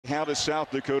out of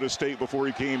South Dakota State before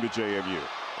he came to JMU.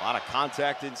 A lot of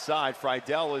contact inside.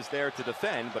 Friedel is there to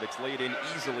defend, but it's laid in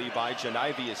easily by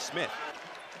Janivius Smith.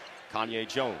 Kanye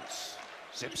Jones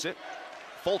zips it.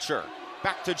 Fulcher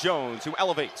back to Jones, who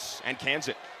elevates and cans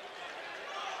it.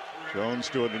 Jones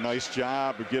doing a nice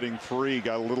job of getting free.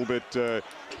 Got a little bit,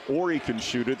 or he can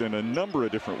shoot it in a number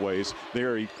of different ways.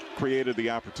 There he created the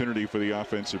opportunity for the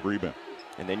offensive rebound.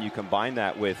 And then you combine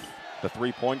that with the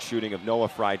three-point shooting of Noah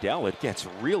Friedel. It gets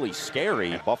really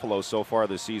scary. Buffalo so far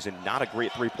this season, not a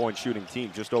great three-point shooting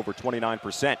team, just over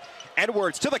 29%.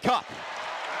 Edwards to the cup.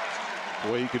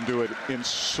 Boy, he can do it in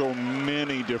so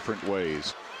many different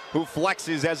ways. Who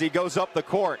flexes as he goes up the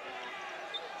court.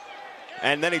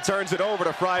 And then he turns it over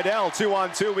to Friedel.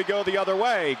 2-on-2, we go the other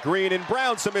way. Green and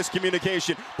Brown, some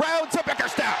miscommunication. Brown to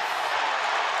Bickerstaff.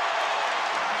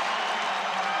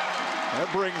 That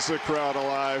brings the crowd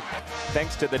alive.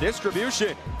 Thanks to the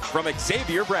distribution from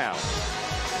Xavier Brown.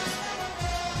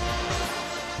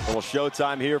 A little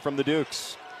showtime here from the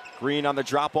Dukes. Green on the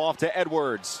drop off to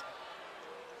Edwards.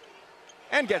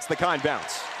 And gets the kind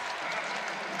bounce.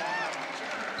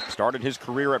 Started his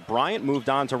career at Bryant, moved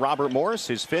on to Robert Morris,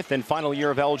 his 5th and final year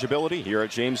of eligibility here at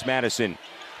James Madison.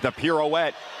 The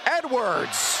pirouette,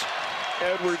 Edwards.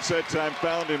 Edwards that time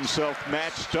found himself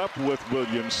matched up with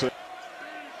Williamson.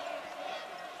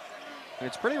 And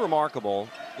it's pretty remarkable.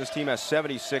 This team has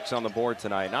 76 on the board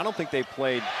tonight, and I don't think they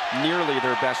played nearly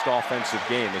their best offensive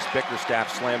game as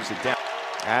Bickerstaff slams it down.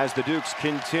 As the Dukes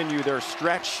continue their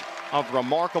stretch of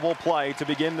remarkable play to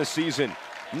begin the season.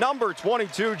 Number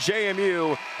 22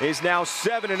 JMU is now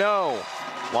 7-0,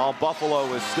 while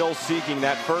Buffalo is still seeking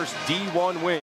that first D1 win.